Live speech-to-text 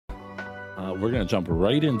We're going to jump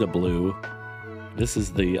right into blue. This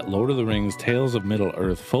is the Lord of the Rings Tales of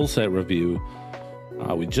Middle-earth full set review.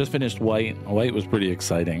 We just finished white. White was pretty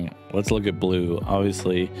exciting. Let's look at blue.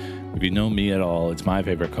 Obviously, if you know me at all, it's my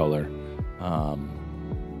favorite color.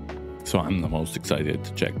 So I'm the most excited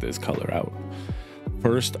to check this color out.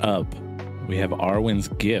 First up, we have Arwen's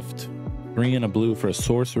Gift. 3 and a blue for a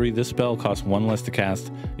sorcery. This spell costs 1 less to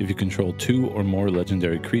cast if you control 2 or more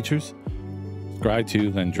legendary creatures. Scry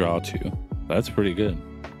 2, then draw 2. That's pretty good.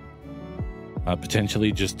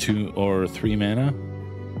 Potentially just 2 or 3 mana.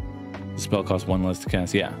 The spell costs 1 less to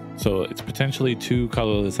cast. Yeah, so it's potentially 2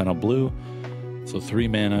 colorless and a blue. So 3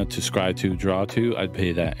 mana to scry 2, draw 2. I'd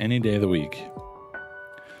pay that any day of the week.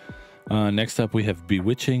 Next up, we have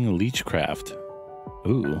Bewitching Leechcraft.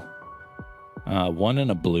 Ooh. 1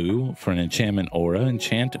 and a blue for an enchantment aura.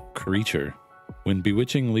 Enchant creature. When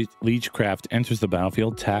Bewitching Leechcraft enters the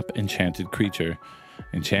battlefield, tap enchanted creature.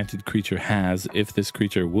 Enchanted creature has, if this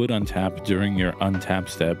creature would untap during your untap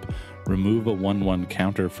step, remove a 1/1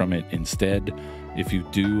 counter from it instead if you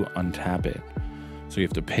do untap it. So you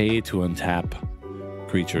have to pay to untap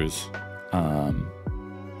creatures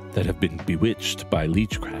that have been bewitched by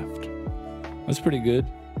Leechcraft. That's pretty good.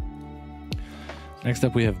 Next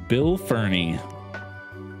up we have Bill Fernie.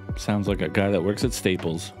 Sounds like a guy that works at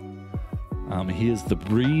Staples. He is the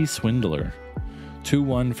Bree Swindler.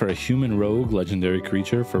 2/1 for a human rogue legendary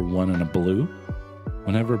creature for 1 and a blue.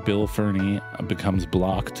 Whenever Bill Fernie becomes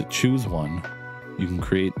blocked, choose 1. You can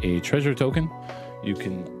create a treasure token. You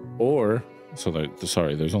can,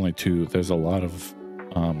 sorry, there's only 2. There's a lot of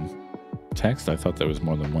text. I thought there was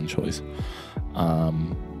more than one choice.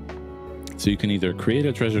 So you can either create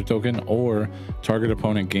a treasure token or target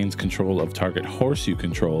opponent gains control of target horse you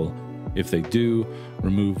control. If they do,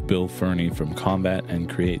 remove Bill Fernie from combat and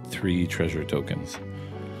create 3 treasure tokens.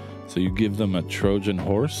 So you give them a Trojan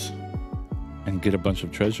horse and get a bunch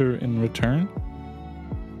of treasure in return.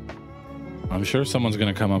 I'm sure someone's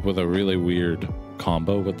going to come up with a really weird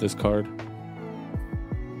combo with this card.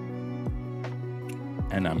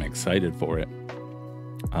 And I'm excited for it.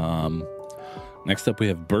 Next up, we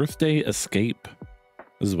have Birthday Escape.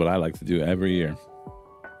 This is what I like to do every year.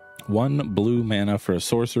 1 blue mana for a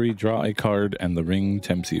sorcery, draw a card, and the ring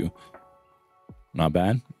tempts you. Not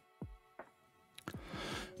bad.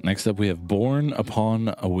 Next up, we have Born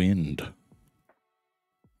Upon a Wind.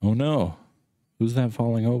 Oh no. Who's that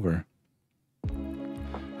falling over?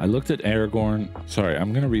 I looked at Aragorn. Sorry,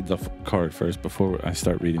 I'm going to read the card first before I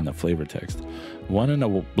start reading the flavor text. 1 and a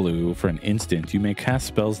blue for an instant. You may cast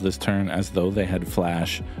spells this turn as though they had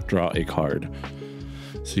flash. Draw a card.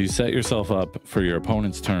 So you set yourself up for your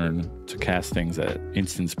opponent's turn to cast things at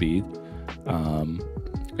instant speed. And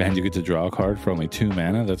you get to draw a card for only 2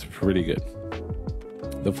 mana. That's pretty good.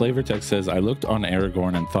 The flavor text says, I looked on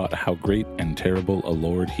Aragorn and thought how great and terrible a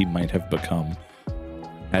lord he might have become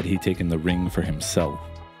had he taken the ring for himself.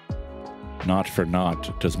 Not for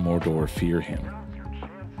naught does Mordor fear him.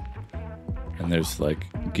 And there's like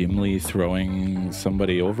Gimli throwing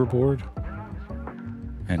somebody overboard.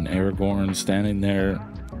 And Aragorn standing there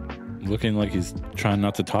looking like he's trying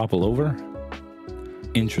not to topple over.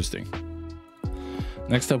 Interesting.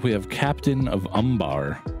 Next up, we have Captain of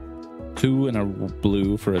Umbar. 2 and a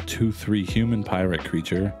blue for a 2/3 human pirate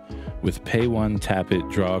creature. With pay 1, tap it,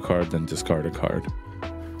 draw a card, then discard a card.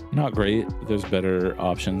 Not great. There's better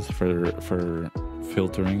options for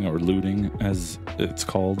filtering or looting, as it's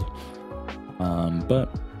called. But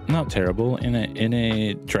not terrible. In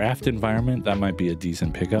a draft environment, that might be a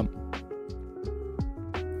decent pickup.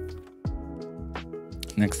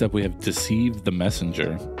 Next up, we have Deceive the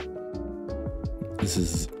Messenger. This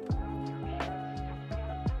is...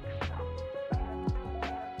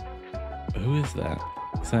 Who is that?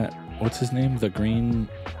 Is that... What's his name? The green...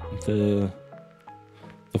 The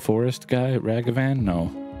forest guy? Ragavan?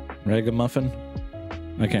 No. Ragamuffin?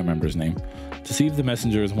 I can't remember his name. Deceive the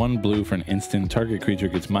Messenger is 1 blue for an instant. Target creature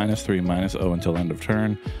gets -3/-0 until end of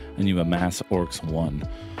turn, and you amass orcs 1.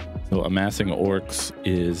 So amassing orcs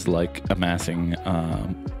is like amassing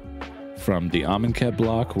from the Amonkhet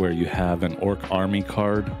block, where you have an orc army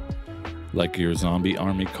card, like your zombie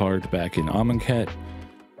army card back in Amonkhet,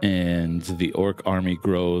 and the orc army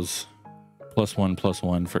grows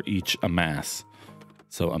 +1/+1 for each amass.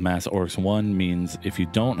 So amass orcs 1 means if you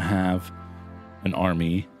don't have an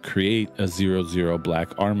army, create a 0/0 black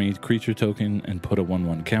army creature token and put a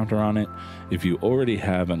 1/1 counter on it. If you already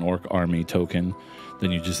have an orc army token,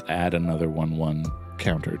 then you just add another 1/1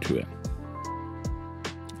 counter to it,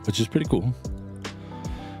 which is pretty cool.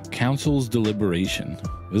 Council's Deliberation.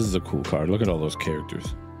 This is a cool card. Look at all those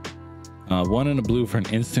characters. 1 and a blue for an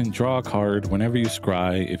instant. Draw a card. Whenever you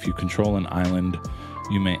scry, if you control an island,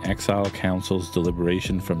 you may exile Council's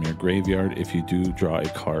Deliberation from your graveyard. If you do, draw a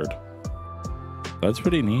card. That's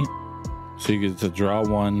pretty neat. So you get to draw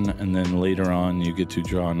one, and then later on you get to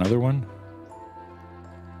draw another one.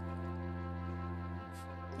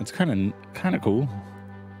 It's kind of cool.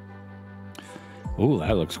 Oh,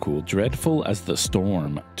 that looks cool. Dreadful as the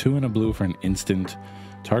Storm. 2 and a blue for an instant.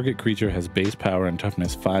 Target creature has base power and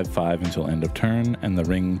toughness 5/5 until end of turn, and the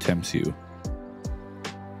ring tempts you.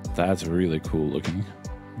 That's really cool looking.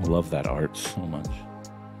 I love that art so much.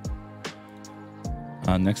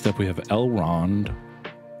 Next up we have Elrond,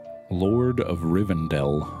 Lord of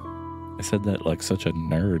Rivendell. I said that like such a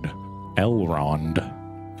nerd. Elrond.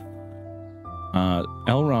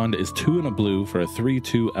 Elrond is 2 and a blue for a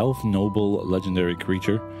 3/2 elf noble legendary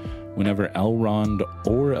creature. Whenever Elrond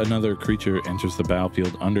or another creature enters the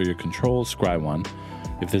battlefield under your control, scry 1.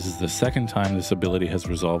 If this is the second time this ability has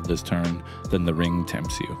resolved this turn, then the ring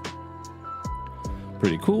tempts you.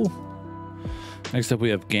 Pretty cool. Next up we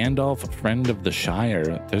have Gandalf, Friend of the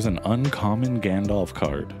Shire. There's an uncommon Gandalf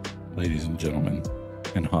card, ladies and gentlemen,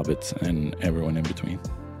 and hobbits and everyone in between.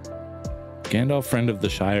 Gandalf, Friend of the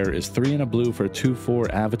Shire is 3 and a blue for a 2/4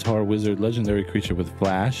 Avatar Wizard legendary creature with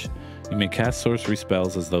Flash. You may cast sorcery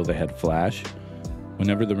spells as though they had Flash.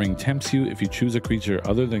 Whenever the ring tempts you, if you choose a creature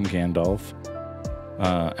other than Gandalf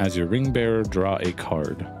as your ring bearer, draw a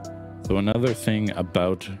card. So another thing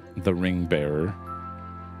about the ring bearer,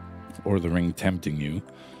 or the ring tempting you,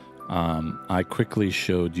 I quickly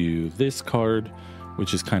showed you this card,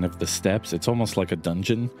 which is kind of the steps. It's almost like a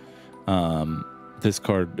dungeon. This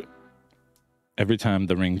card, every time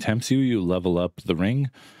the ring tempts you, you level up the ring.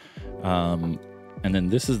 And then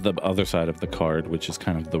this is the other side of the card, which is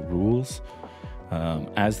kind of the rules.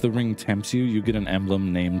 As the ring tempts you, you get an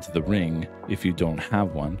emblem named the ring if you don't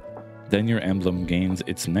have one. Then your emblem gains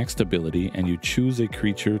its next ability, and you choose a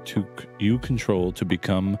creature you control to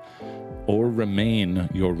become or remain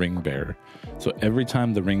your ring bearer. So every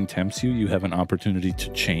time the ring tempts you, you have an opportunity to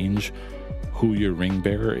change who your ring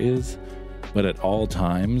bearer is. But at all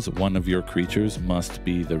times, one of your creatures must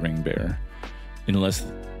be the ring bearer.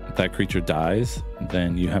 Unless that creature dies,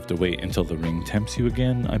 then you have to wait until the ring tempts you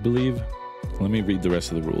again, I believe. Let me read the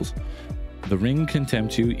rest of the rules. The ring can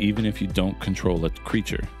tempt you even if you don't control a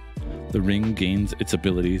creature. The ring gains its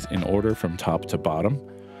abilities in order from top to bottom.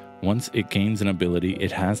 Once it gains an ability,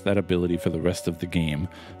 it has that ability for the rest of the game,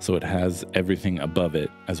 so it has everything above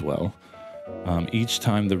it as well. Each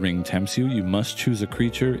time the ring tempts you, you must choose a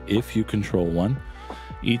creature if you control one.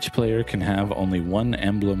 Each player can have only one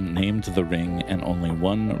emblem named the ring and only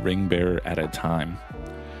one ring bearer at a time.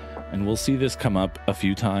 And we'll see this come up a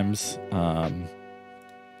few times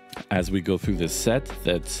as we go through this set,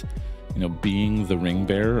 that, you know, being the ring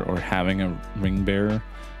bearer or having a ring bearer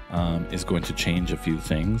is going to change a few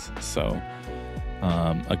things. So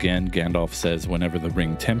again, Gandalf says whenever the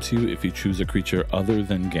ring tempts you, if you choose a creature other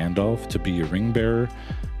than Gandalf to be your ring bearer,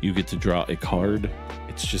 you get to draw a card.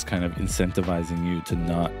 It's just kind of incentivizing you to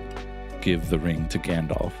not give the ring to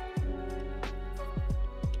Gandalf,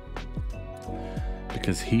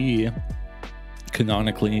 because he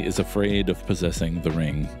canonically is afraid of possessing the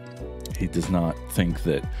ring. He does not think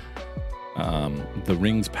that the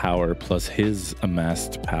ring's power plus his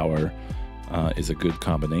amassed power is a good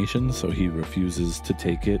combination, so he refuses to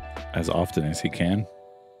take it as often as he can.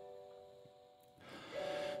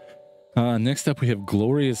 Next up we have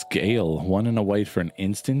Glorious Gale. 1 and a white for an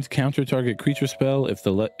instant. Counter target creature spell.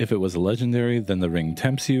 If it was a legendary, then the ring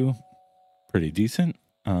tempts you. Pretty decent.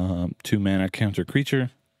 2 mana counter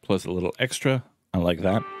creature plus a little extra. I like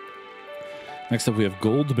that. Next up we have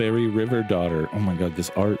Goldberry River Daughter. Oh my god, this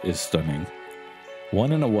art is stunning.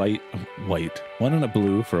 1 and a white, 1 and a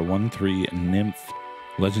blue for a 1/3 nymph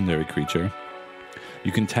legendary creature.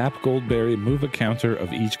 You can tap Goldberry, move a counter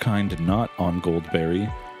of each kind not on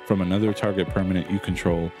Goldberry from another target permanent you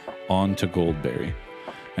control onto Goldberry.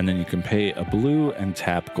 And then you can pay a blue and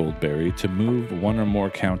tap Goldberry to move 1 or more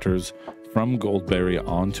counters from Goldberry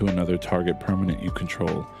onto another target permanent you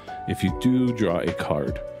control. If you do, draw a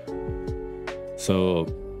card. So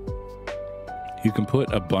you can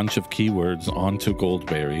put a bunch of keywords onto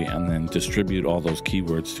Goldberry and then distribute all those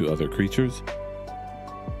keywords to other creatures.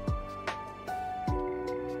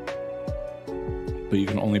 But you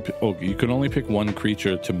can only pick one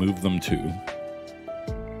creature to move them to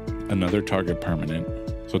another target permanent.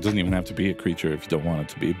 So it doesn't even have to be a creature if you don't want it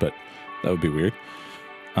to be, but that would be weird.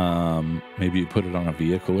 Maybe you put it on a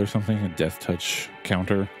vehicle or something, a death touch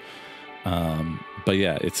counter. But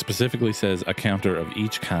yeah, it specifically says a counter of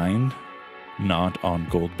each kind, not on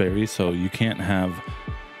Goldberry. So you can't have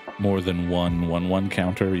more than one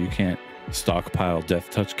counter. You can't stockpile death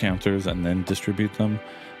touch counters and then distribute them.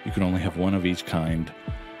 You can only have one of each kind,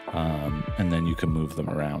 and then you can move them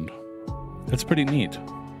around. That's pretty neat.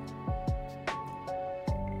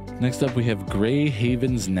 Next up, we have Grey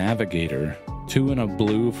Haven's Navigator. 2 and a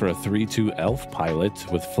blue for a 3/2 elf pilot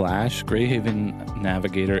with flash. Grey Haven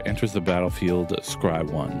Navigator enters the battlefield, scry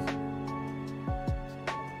 1.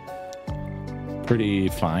 Pretty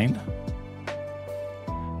fine.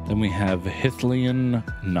 Then we have Hithlian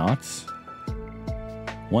Knots.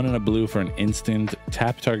 1 and a blue for an instant.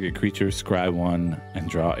 Tap target creature, scry 1, and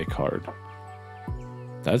draw a card.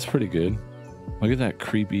 That's pretty good. Look at that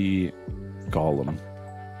creepy golem.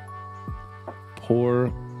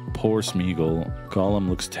 Poor Smeagol. Golem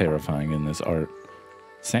looks terrifying in this art.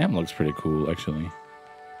 Sam looks pretty cool, actually.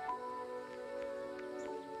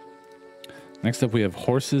 Next up, we have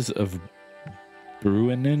Horses of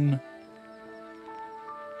Bruinen.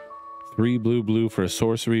 3 blue for a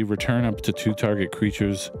sorcery. Return up to 2 target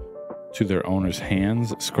creatures to their owner's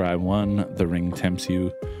hands. Scry 1. The ring tempts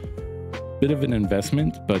you. Bit of an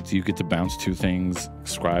investment, but you get to bounce 2 things,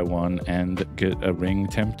 scry 1, and get a ring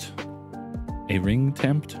tempt. A ring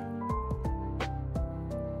tempt?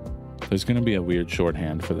 There's going to be a weird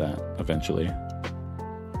shorthand for that eventually.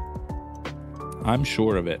 I'm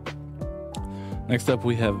sure of it. Next up,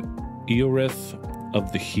 we have Eorith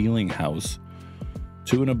of the Healing House.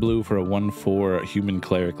 2 and a blue for a 1/4 human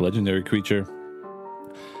cleric legendary creature.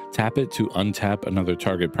 Tap it to untap another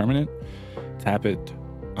target permanent. Tap it,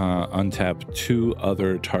 untap 2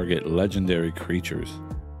 other target legendary creatures.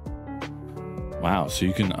 Wow, so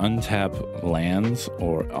you can untap lands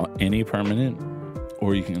or any permanent,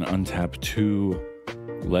 or you can untap 2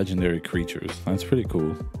 legendary creatures. That's pretty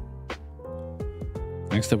cool.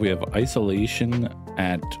 Next up, we have Isolation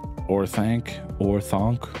at Orthanc.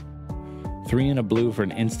 3 and a blue for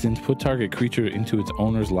an instant. Put target creature into its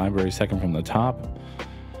owner's library second from the top.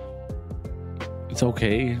 It's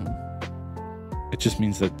okay. It just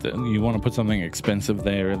means that you want to put something expensive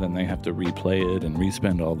there, then they have to replay it and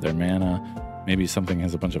respend all of their mana. Maybe something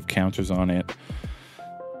has a bunch of counters on it.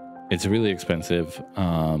 It's really expensive,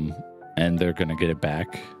 and they're going to get it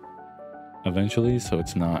back eventually, so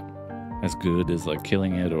it's not as good as like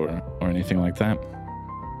killing it or anything like that.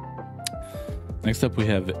 Next up, we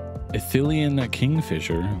have Ithilien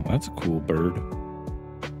Kingfisher. That's a cool bird.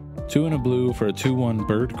 2 and a blue for a 2/1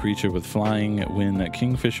 bird creature with flying. When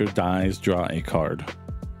Kingfisher dies, draw a card.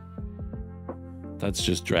 That's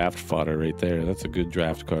just draft fodder right there. That's a good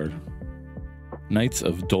draft card. Knights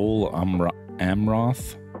of Dol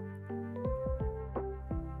Amroth.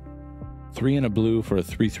 3 and a blue for a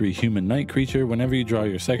 3/3 human knight creature. Whenever you draw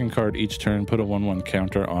your second card each turn, put a 1/1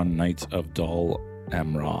 counter on Knights of Dol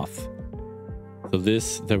Amroth. So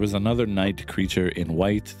there was another knight creature in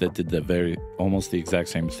white that did almost the exact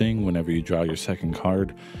same thing whenever you draw your second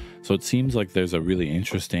card. So it seems like there's a really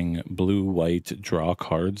interesting blue-white draw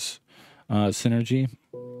cards synergy,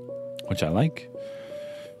 which I like.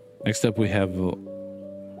 Next up, we have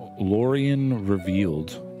Lorien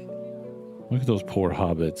Revealed. Look at those poor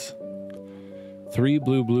hobbits. 3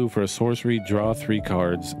 blue for a sorcery, draw 3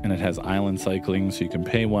 cards, and it has island cycling, so you can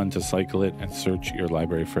pay 1 to cycle it and search your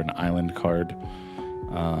library for an island card.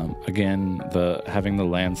 Again, having the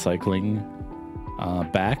land cycling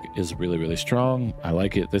back is really, really strong. I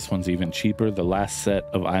like it. This one's even cheaper. The last set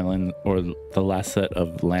of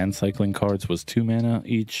land cycling cards was 2 mana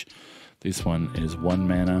each. This one is 1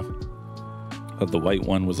 mana. The white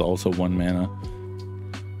one was also 1 mana.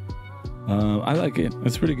 I like it.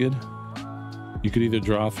 It's pretty good. You could either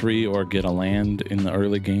draw 3 or get a land in the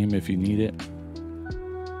early game if you need it.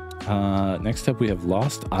 Next up, we have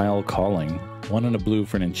Lost Isle Calling. 1 and a blue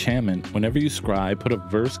for an enchantment. Whenever you scry, put a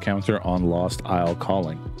verse counter on Lost Isle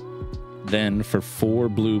Calling. Then, for 4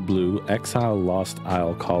 blue, exile Lost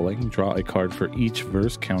Isle Calling. Draw a card for each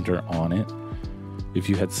verse counter on it. If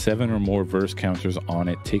you had 7 or more verse counters on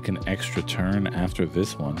it, take an extra turn after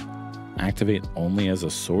this one. Activate only as a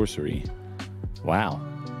sorcery. Wow.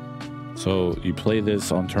 So you play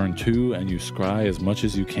this on turn 2 and you scry as much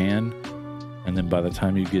as you can. And then by the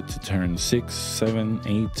time you get to turn 6, 7,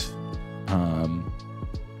 8,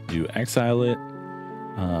 you exile it.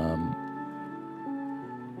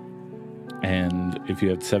 And if you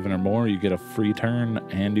have 7 or more, you get a free turn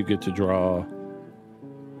and you get to draw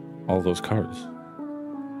all those cards.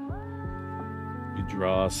 You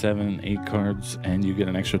draw 7, 8 cards and you get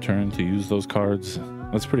an extra turn to use those cards.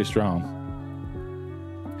 That's pretty strong.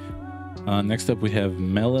 Next up, we have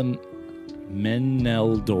Meneldor,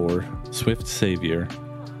 Swift Savior.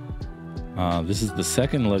 This is the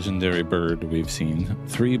second legendary bird we've seen.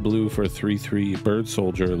 3 blue for a 3/3 bird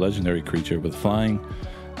soldier, legendary creature with flying.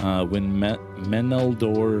 When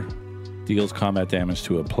Meneldor deals combat damage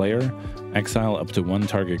to a player, exile up to 1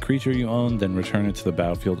 target creature you own, then return it to the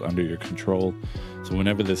battlefield under your control. So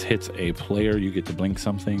whenever this hits a player, you get to blink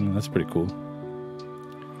something. That's pretty cool.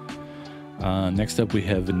 Next up, we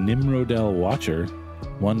have Nimrodel Watcher.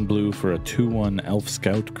 1 blue for a 2/1 elf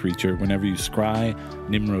scout creature. Whenever you scry,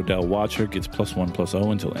 Nimrodel Watcher gets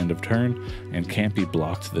 +1/+0 until end of turn and can't be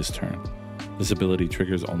blocked this turn. This ability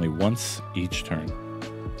triggers only once each turn.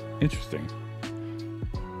 Interesting.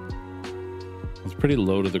 It's pretty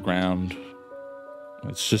low to the ground.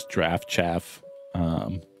 It's just draft chaff.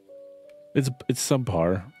 It's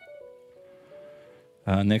subpar.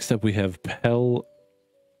 Next up, we have Pelargir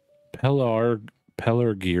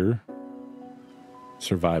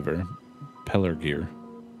Survivor. Pelargir.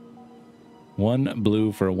 1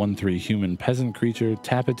 blue for a 1/3 human peasant creature.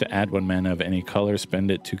 Tap it to add 1 mana of any color. Spend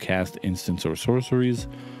it to cast instants or sorceries.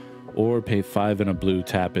 Or pay 5 and a blue.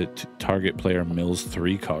 Tap it to target player mills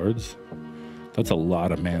 3 cards. That's a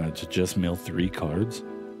lot of mana to just mill 3 cards.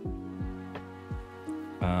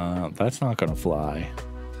 That's not going to fly.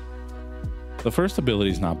 The first ability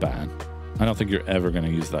is not bad. I don't think you're ever going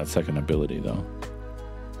to use that second ability, though.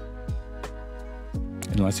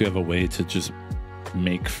 Unless you have a way to just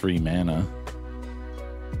make free mana.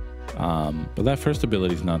 But that first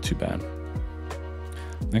ability is not too bad.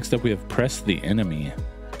 Next up, we have Press the Enemy.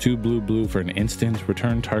 2 blue for an instant.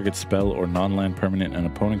 Return target spell or non-land permanent an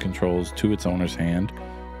opponent controls to its owner's hand.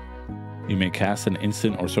 You may cast an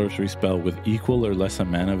instant or sorcery spell with equal or less a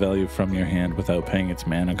mana value from your hand without paying its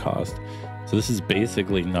mana cost. So this is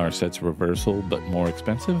basically Narset's Reversal, but more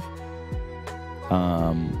expensive.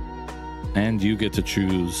 And you get to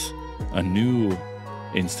choose a new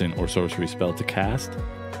instant or sorcery spell to cast.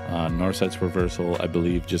 Narset's Reversal, I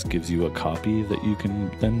believe, just gives you a copy that you can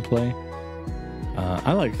then play.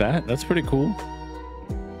 I like that. That's pretty cool.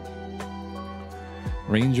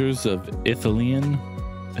 Rangers of Ithilien.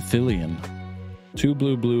 2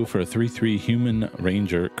 blue for a 3/3 human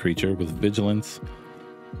ranger creature with vigilance.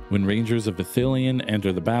 When Rangers of Ithilien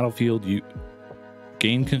enter the battlefield, you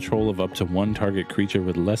gain control of up to 1 target creature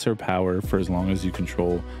with lesser power for as long as you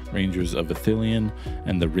control Rangers of Ithilien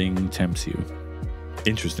and the ring tempts you.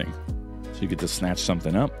 Interesting. So you get to snatch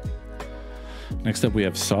something up. Next up, we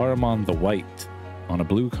have Saruman the White on a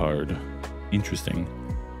blue card. Interesting.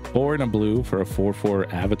 4 and a blue for a 4/4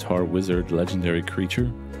 Avatar Wizard legendary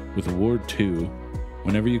creature with Ward 2.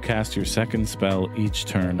 Whenever you cast your second spell each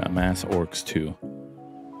turn, amass Orcs 2.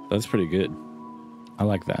 That's pretty good. I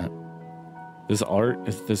like that. This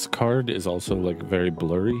card is also like very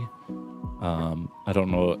blurry. I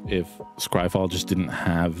don't know if Scryfall just didn't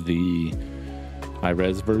have the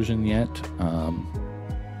high-res version yet.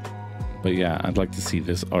 But yeah, I'd like to see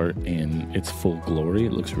this art in its full glory.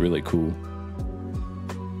 It looks really cool.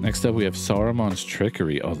 Next up, we have Saruman's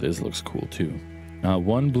Trickery. Oh, this looks cool too.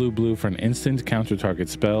 1 blue for an instant, counter target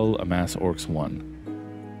spell, amass Orcs 1.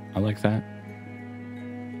 I like that.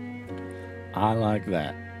 I like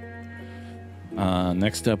that.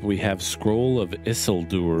 Next up, we have Scroll of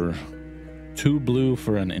Isildur. 2 blue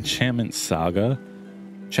for an enchantment saga.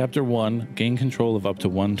 Chapter 1, gain control of up to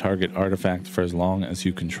 1 target artifact for as long as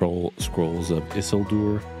you control Scrolls of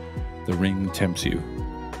Isildur. The ring tempts you.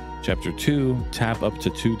 Chapter 2, tap up to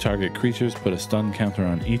 2 target creatures, put a stun counter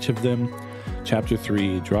on each of them. Chapter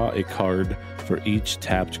 3, draw a card for each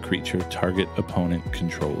tapped creature target opponent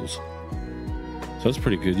controls. So that's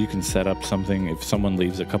pretty good. You can set up something. If someone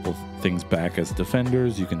leaves a couple things back as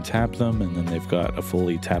defenders, you can tap them, and then they've got a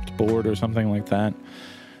fully tapped board or something like that.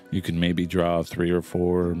 You can maybe draw 3 or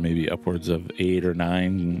 4, maybe upwards of 8 or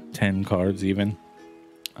 9, 10 cards even.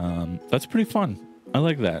 That's pretty fun. I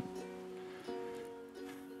like that.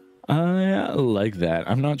 I like that.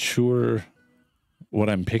 I'm not sure what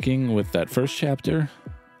I'm picking with that first chapter,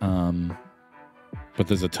 but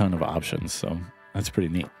there's a ton of options, so that's pretty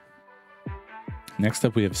neat. Next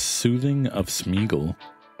up, we have Soothing of Smeagol.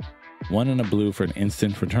 1 and a blue for an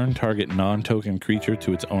instant. Return target non-token creature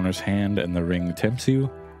to its owner's hand and the ring tempts you.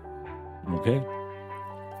 Okay.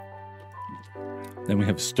 Then we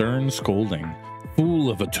have Stern Scolding.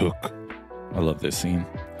 Fool of a Took. I love this scene.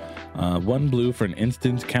 1 blue for an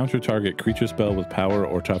instant. Counter target creature spell with power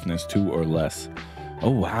or toughness 2 or less.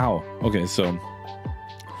 Oh, wow. Okay, so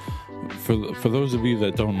for those of you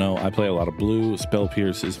that don't know, I play a lot of blue. Spell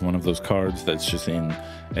Pierce is one of those cards that's just in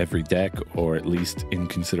every deck, or at least in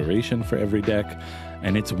consideration for every deck.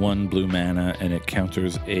 And it's 1 blue mana, and it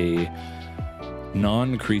counters a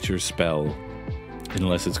non-creature spell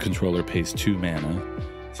unless its controller pays 2 mana.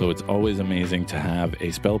 So it's always amazing to have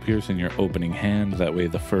a Spell Pierce in your opening hand. That way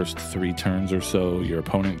the first 3 turns or so, your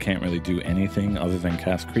opponent can't really do anything other than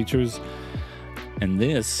cast creatures. And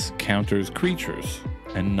this counters creatures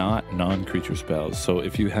and not non-creature spells. So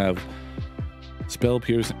if you have Spell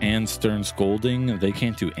Pierce and Stern Scolding, they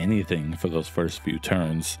can't do anything for those first few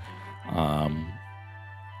turns.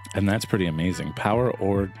 And that's pretty amazing. Power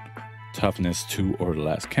or toughness 2 or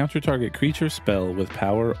less. Counter target creature spell with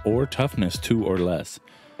power or toughness 2 or less.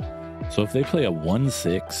 So if they play a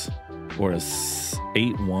 1/6 or a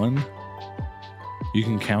 8/1, you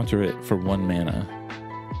can counter it for 1 mana.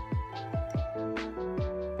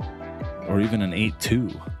 Or even an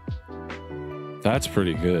 8/2. That's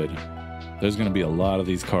pretty good. There's going to be a lot of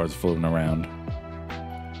these cards floating around.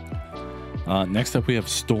 Next up, we have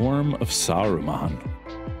Storm of Saruman.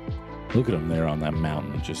 Look at him there on that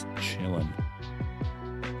mountain, just chilling.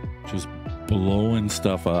 Just blowing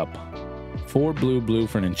stuff up. 4 blue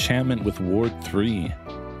for an enchantment with ward 3.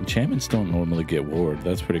 Enchantments don't normally get ward.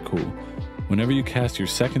 That's pretty cool. Whenever you cast your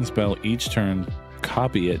second spell each turn,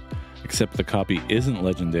 copy it. Except the copy isn't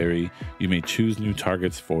legendary, you may choose new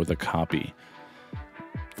targets for the copy.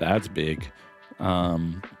 That's big.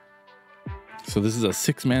 So this is a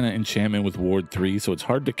 6 mana enchantment with ward 3, so it's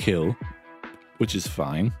hard to kill, which is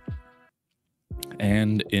fine.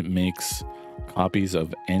 And it makes copies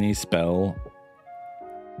of any spell.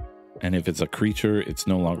 And if it's a creature, it's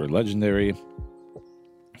no longer legendary.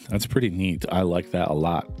 That's pretty neat. I like that a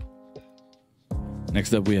lot.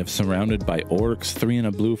 Next up, we have Surrounded by Orcs. 3 and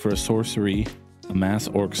a blue for a sorcery. Amass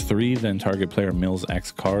Orcs 3, then target player mills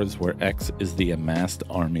X cards, where X is the amassed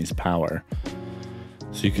army's power.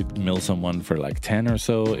 So you could mill someone for like 10 or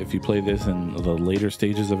so if you play this in the later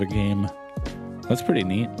stages of a game. That's pretty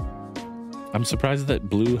neat. I'm surprised that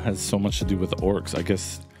blue has so much to do with orcs. I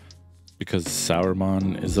guess because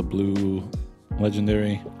Saruman is a blue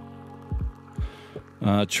legendary.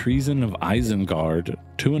 Treason of Isengard.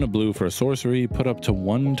 2 and a blue for a sorcery. Put up to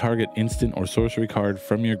 1 target instant or sorcery card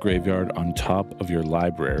from your graveyard on top of your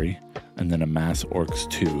library. And then amass orcs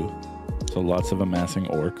 2. So lots of amassing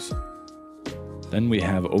orcs. Then we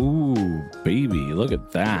have, oh baby, look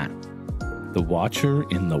at that. The Watcher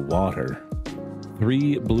in the Water.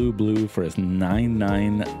 3 blue for a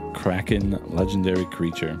 9/9 Kraken legendary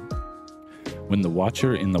creature. When the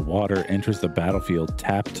Watcher in the Water enters the battlefield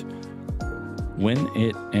tapped, when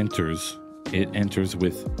it enters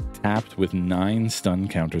with tapped with 9 stun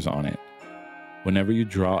counters on it. Whenever you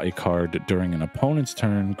draw a card during an opponent's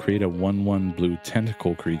turn, create a 1/1 blue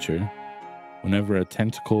tentacle creature. Whenever a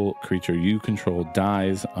tentacle creature you control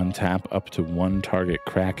dies, untap up to 1 target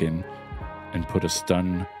Kraken and put a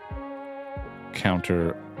stun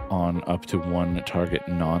counter on up to 1 target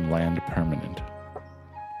non-land permanent.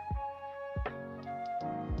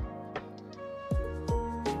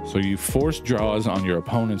 So you force draws on your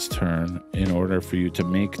opponent's turn in order for you to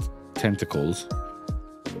make tentacles.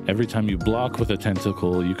 Every time you block with a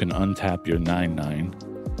tentacle, you can untap your 9/9.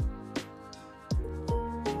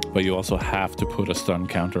 But you also have to put a stun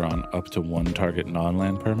counter on up to 1 target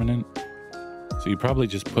non-land permanent. So you probably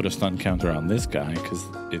just put a stun counter on this guy because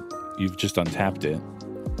you've just untapped it.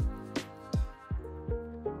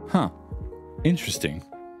 Huh. Interesting.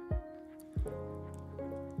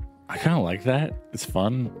 I kind of like that. It's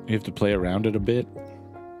fun. You have to play around it a bit.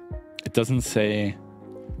 It doesn't say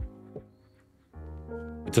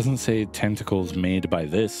tentacles made by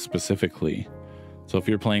this specifically. So if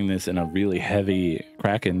you're playing this in a really heavy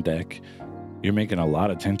Kraken deck, you're making a lot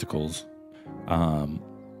of tentacles.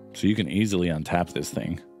 So you can easily untap this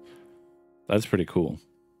thing. That's pretty cool.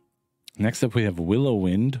 Next up, we have Willow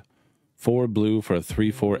Wind. 4 blue for a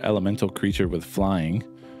 3/4 elemental creature with flying.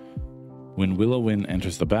 When Willow Wind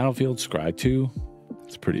enters the battlefield, scry 2.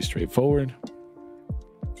 It's pretty straightforward.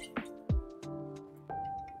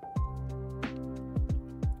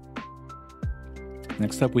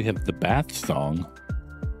 Next up, we have the Bath Song.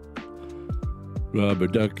 Rubber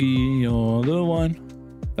ducky, you're the one.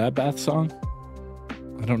 That Bath Song?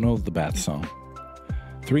 I don't know the Bath Song.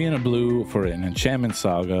 3 and a blue for an enchantment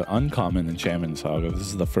saga, uncommon enchantment saga. This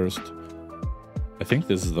is the first, I think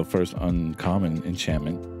this is the first uncommon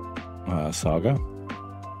enchantment saga.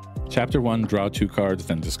 Chapter 1, draw 2 cards,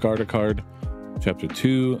 then discard a card. Chapter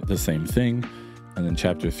 2, the same thing. And then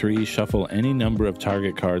chapter 3, shuffle any number of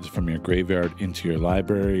target cards from your graveyard into your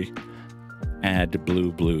library. Add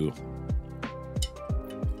blue.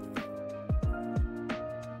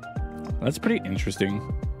 That's pretty interesting.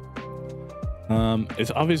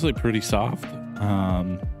 It's obviously pretty soft.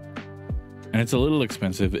 And it's a little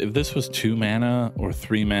expensive. If this was 2 mana or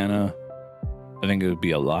 3 mana, I think it would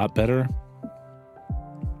be a lot better.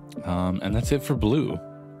 And that's it for blue.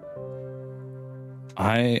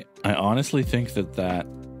 I honestly think that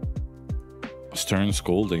Stern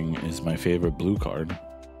Scolding is my favorite blue card.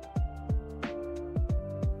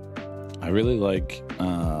 I really like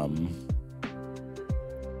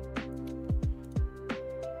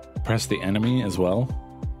Press the Enemy as well.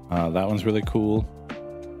 That one's really cool.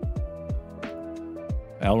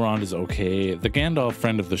 Elrond is okay. The Gandalf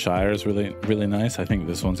Friend of the Shire is really nice. I think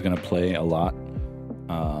this one's going to play a lot.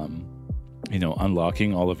 You know,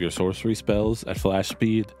 unlocking all of your sorcery spells at flash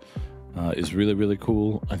speed is really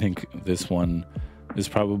cool. I think this one is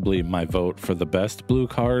probably my vote for the best blue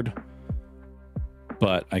card,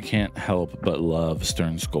 but I can't help but love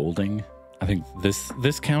Stern Scolding. I think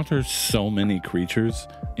this counters so many creatures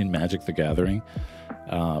in Magic the Gathering.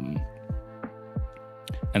 And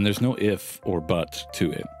there's no if or but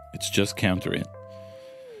to it. It's just counter it.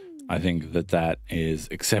 I think that is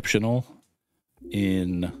exceptional.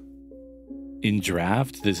 In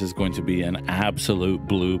draft, this is going to be an absolute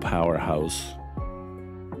blue powerhouse.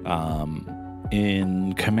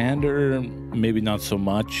 In Commander, maybe not so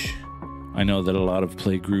much. I know that a lot of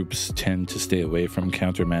play groups tend to stay away from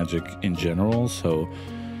counter magic in general, so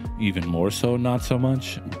even more so, not so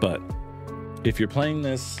much. But if you're playing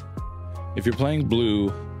this, if you're playing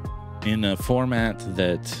blue in a format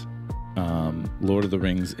that Lord of the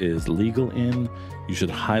Rings is legal in, you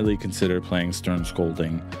should highly consider playing Stern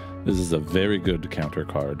Scolding. This is a very good counter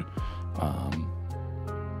card.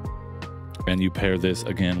 And you pair this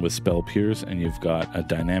again with Spell Pierce, and you've got a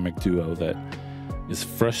dynamic duo that is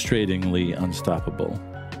frustratingly unstoppable.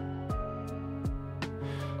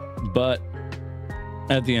 But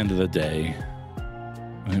at the end of the day,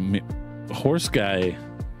 Horse Guy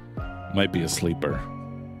might be a sleeper.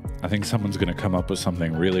 I think someone's going to come up with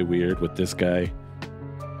something really weird with this guy.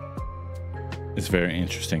 It's very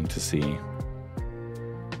interesting to see.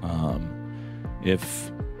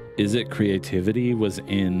 If Is It Creativity was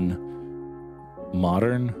in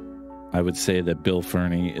Modern, I would say that Bill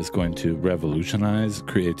Ferny is going to revolutionize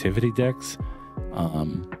creativity decks.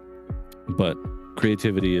 But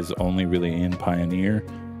creativity is only really in Pioneer,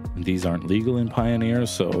 and these aren't legal in Pioneer,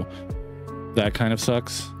 so that kind of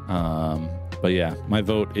sucks. But yeah, my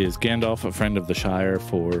vote is Gandalf, a Friend of the Shire,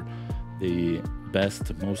 for the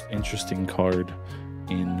best, most interesting card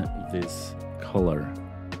in this color.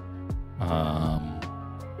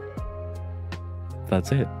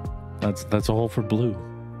 That's it. That's all for blue.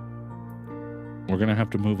 We're gonna have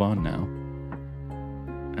to move on now,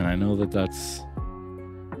 and I know that that's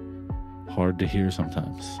hard to hear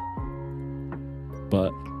sometimes,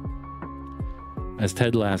 but as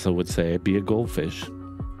Ted Lasso would say, be a goldfish.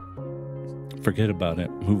 Forget about it.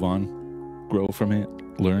 Move on. Grow from it.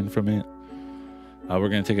 Learn from it. We're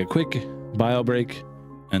going to take a quick bio break,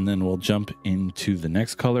 and then we'll jump into the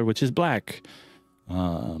next color, which is black.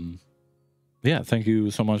 Yeah, thank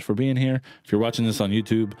you so much for being here. If you're watching this on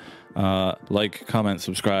YouTube, like, comment,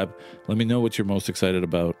 subscribe. Let me know what you're most excited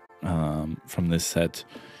about from this set.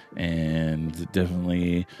 And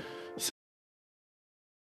definitely